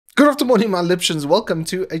Good afternoon, my Liptians. Welcome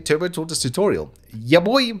to a Turbo Tortoise tutorial. Your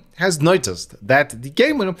boy has noticed that the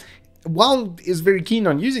gamer, while is very keen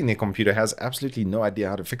on using their computer, has absolutely no idea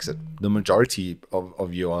how to fix it. The majority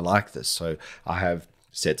of you are like this. So I have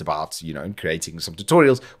set about, creating some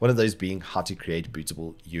tutorials. One of those being how to create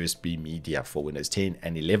bootable USB media for Windows 10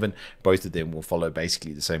 and 11. Both of them will follow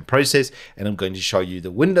basically the same process. And I'm going to show you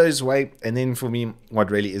the Windows way. And then for me,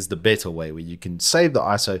 what really is the better way, where you can save the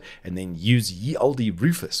ISO and then use ye olde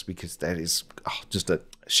Rufus, because that is just a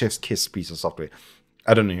chef's kiss piece of software.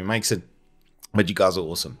 I don't know who makes it, but you guys are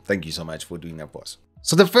awesome. Thank you so much for doing that for us.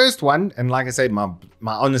 So the first one, and like I said,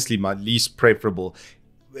 honestly, my least preferable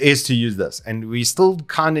is to use this, and we still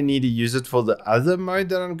kind of need to use it for the other mode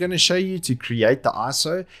that I'm going to show you to create the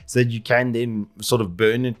ISO, so that you can then sort of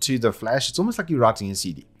burn it to the flash. It's almost like you're writing a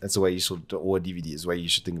CD. That's the way you sort of, or a DVD is the way you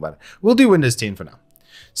should think about it. We'll do Windows 10 for now.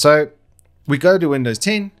 So we go to Windows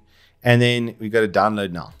 10 and then we go to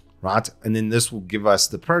download now, right? And then this will give us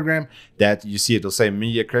the program that you see. It'll say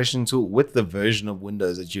media creation tool with the version of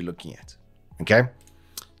Windows that you're looking at. Okay,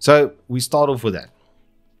 so we start off with that.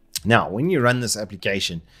 Now, when you run this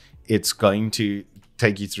application, it's going to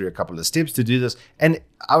take you through a couple of steps to do this. And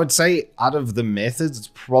I would say out of the methods,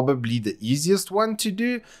 it's probably the easiest one to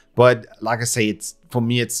do. But like I say, for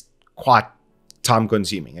me, it's quite time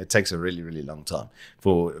consuming. It takes a really, really long time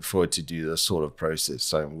for it to do this sort of process.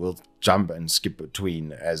 So we'll jump and skip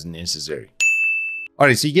between as necessary. All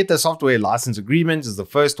right, so you get the software license agreement is the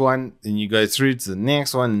first one. Then you go through to the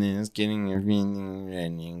next one, and then it's getting everything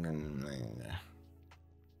running.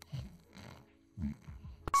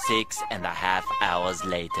 6.5 hours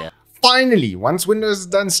later. Finally, once Windows is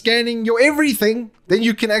done scanning your everything, then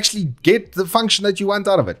you can actually get the function that you want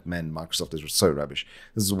out of it. Man, Microsoft is so rubbish.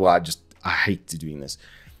 This is why I hate doing this.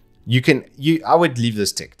 I would leave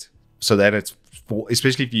this ticked so that it's for,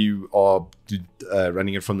 especially if you are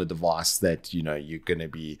running it from the device that you're going to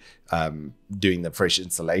be doing the fresh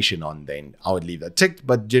installation on. Then I would leave that ticked.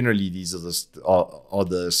 But generally, these are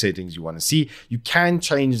the settings you want to see. You can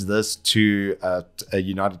change this to a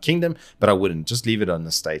United Kingdom, but I wouldn't. Just leave it on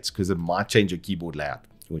the States, because it might change your keyboard layout,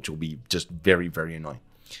 which will be just very, very annoying.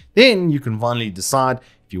 Then you can finally decide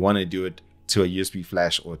if you want to do it to a USB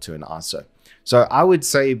flash or to an ISO. So I would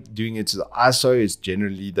say doing it to the ISO is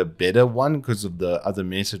generally the better one, because of the other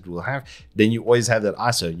method we'll have. Then you always have that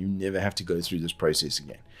ISO and you never have to go through this process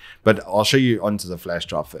again. But I'll show you onto the flash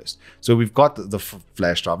drive first. So we've got the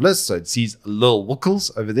flash drive list. So it sees little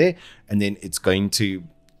wickles over there, and then it's going to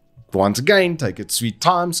once again take its sweet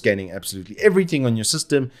time scanning absolutely everything on your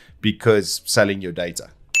system, because selling your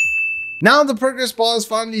data. Now the progress bar has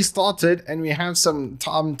finally started, and we have some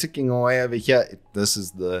time ticking away over here. This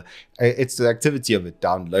is it's the activity of it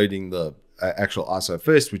downloading the actual ISO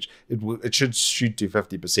first, which it should shoot to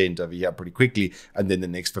 50% over here pretty quickly, and then the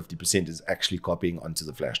next 50% is actually copying onto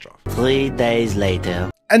the flash drive. 3 days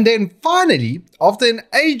later. And then finally, after an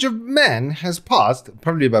age of man has passed,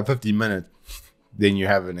 probably about 15 minutes, then you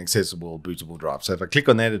have an accessible bootable drive. So if I click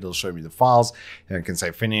on that, it'll show me the files, and I can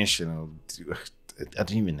say finish, and I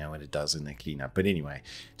don't even know what it does in the cleanup, but anyway,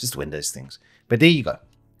 just Windows things. But there you go.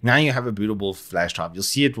 Now you have a bootable flash drive. You'll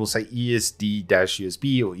see it will say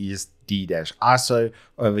ESD-USB or ESD-ISO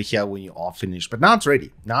over here when you are finished. But now it's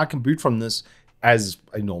ready. Now I can boot from this as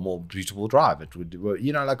a normal bootable drive. It would,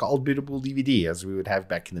 like an old bootable DVD as we would have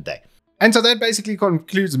back in the day. And so that basically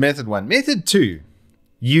concludes method 1. Method 2,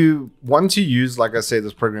 you want to use, like I said,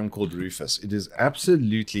 this program called Rufus. It is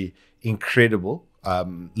absolutely incredible.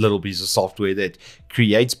 Little piece of software that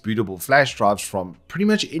creates bootable flash drives from pretty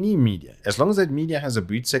much any media. As long as that media has a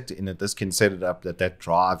boot sector in it, this can set it up that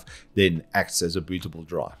drive then acts as a bootable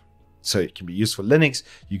drive. So it can be used for Linux.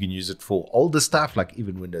 You can use it for older stuff like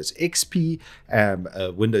even Windows XP,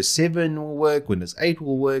 Windows 7 will work, Windows 8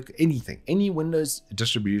 will work, anything. Any Windows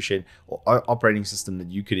distribution or operating system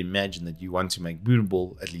that you could imagine that you want to make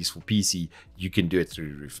bootable, at least for PC, you can do it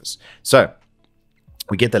through Rufus. So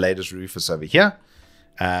we get the latest Rufus over here.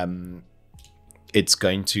 It's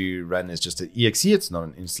going to run as just an exe. It's not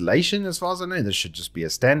an installation as far as I know. This should just be a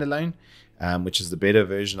standalone, which is the better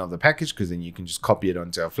version of the package, because then you can just copy it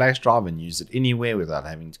onto a flash drive and use it anywhere without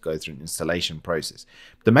having to go through an installation process.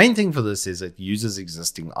 The main thing for this is it uses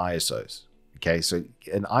existing ISOs. Okay, so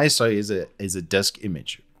an ISO is a disk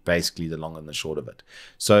image, basically the long and the short of it.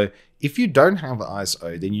 So if you don't have the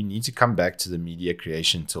ISO, then you need to come back to the media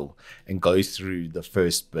creation tool and go through the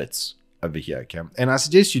first bits over here. Okay, and I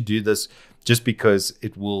suggest you do this just because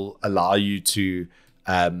it will allow you to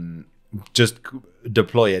just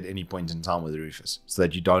deploy at any point in time with Rufus, so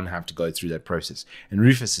that you don't have to go through that process. And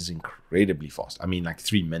Rufus is incredibly fast. I mean, like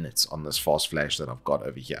 3 minutes on this fast flash that I've got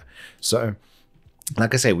over here. So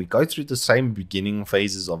Like I say, we go through the same beginning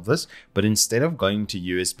phases of this, but instead of going to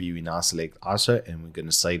USB, we now select ISO and we're going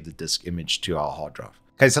to save the disk image to our hard drive.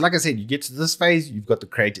 Okay, so like I said, you get to this phase, you've got the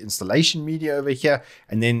create installation media over here,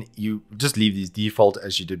 and then you just leave these default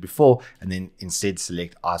as you did before, and then instead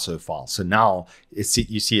select ISO file. So now you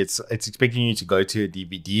see it's expecting you to go to a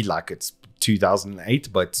DVD like it's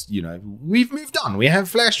 2008, but you know, we've moved on. We have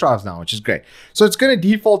flash drives now, which is great. So it's going to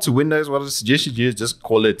default to Windows. What I suggest you do is just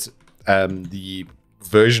call it the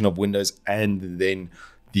version of Windows and then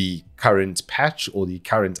the current patch or the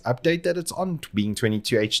current update that it's on, being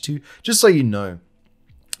 22H2, just so you know.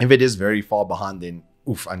 If it is very far behind, then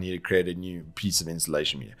oof, I need to create a new piece of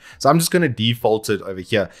installation media. So I'm just going to default it over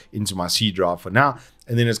here into my C drive for now,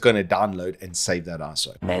 and then it's going to download and save that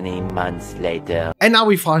ISO. Many months later. And now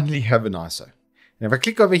we finally have an ISO. And if I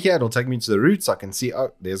click over here, it'll take me to the root, so I can see,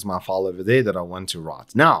 oh, there's my file over there that I want to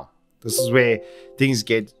write. Now, this is where things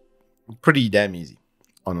get pretty damn easy,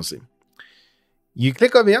 honestly. You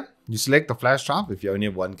click over here, you select the flash drive. If you only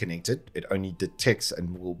have one connected, it only detects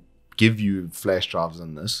and will give you flash drives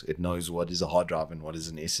on this. It knows what is a hard drive and what is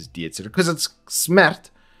an SSD, etc. Because it's smart,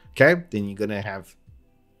 okay? Then you're going to have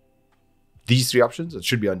these three options. It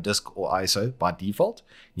should be on disk or ISO by default.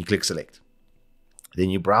 You click select. Then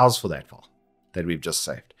you browse for that file that we've just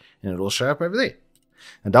saved, and it will show up over there.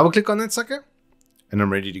 And double click on that sucker, and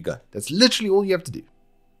I'm ready to go. That's literally all you have to do.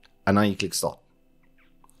 And now you click start.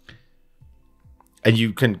 And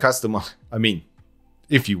you can customize, I mean,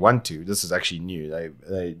 if you want to. This is actually new.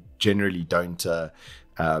 They generally don't.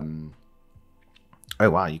 Oh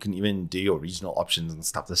wow, you can even do your regional options and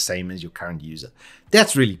stuff the same as your current user.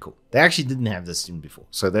 That's really cool. They actually didn't have this in before,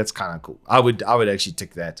 so that's kind of cool. I would actually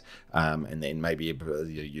tick that, and then maybe your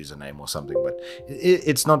username or something. But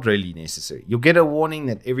it's not really necessary. You'll get a warning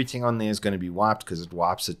that everything on there is going to be wiped because it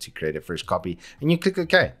wipes it to create a fresh copy, and you click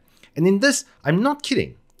OK. And then this, I'm not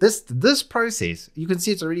kidding. This process, you can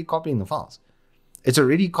see it's already copying the files. It's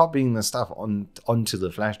already copying the stuff onto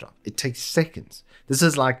the flash drive. It takes seconds. This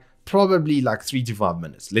is like probably like 3 to 5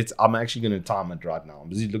 minutes. I'm actually going to time it right now. I'm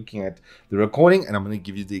busy looking at the recording, and I'm going to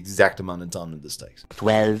give you the exact amount of time that this takes.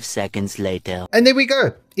 12 seconds later. And there we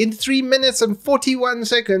go. In 3 minutes and 41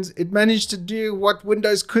 seconds, it managed to do what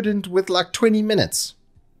Windows couldn't with like 20 minutes.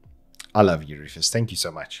 I love you, Rufus. Thank you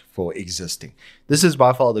so much for existing. This is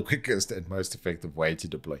by far the quickest and most effective way to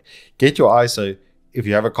deploy. Get your ISO. If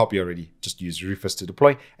you have a copy already, just use Rufus to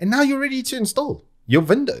deploy. And now you're ready to install your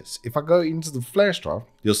Windows. If I go into the flash drive,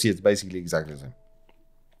 you'll see it's basically exactly the same.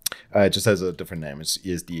 It just has a different name. It's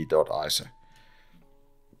esd.iso.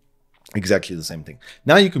 Exactly the same thing.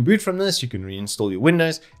 Now you can boot from this, you can reinstall your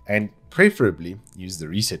Windows, and preferably use the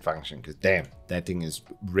reset function, because damn, that thing is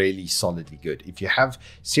really solidly good. If you have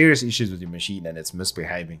serious issues with your machine and it's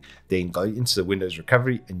misbehaving, then go into the Windows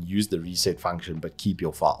recovery and use the reset function, but keep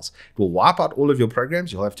your files. It will wipe out all of your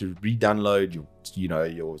programs. You'll have to re-download your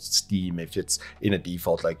Steam if it's in a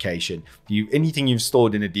default location. Anything you've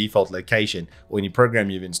stored in a default location or any program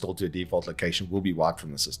you've installed to a default location will be wiped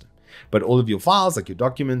from the system. But all of your files, like your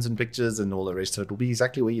documents and pictures and all the rest of it, will be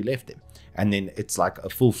exactly where you left them. And then it's like a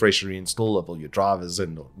full fresh reinstall of all your drivers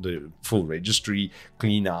and the full registry,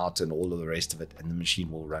 clean out and all of the rest of it. And the machine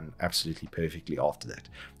will run absolutely perfectly after that.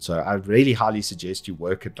 So I really highly suggest you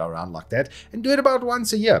work it around like that and do it about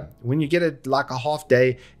once a year. When you get it like a half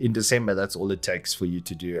day in December, that's all it takes for you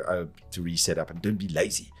to do to reset up. And don't be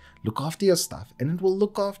lazy. Look after your stuff and it will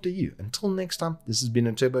look after you. Until next time, this has been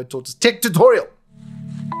a Turbo Tortoise Tech Tutorial.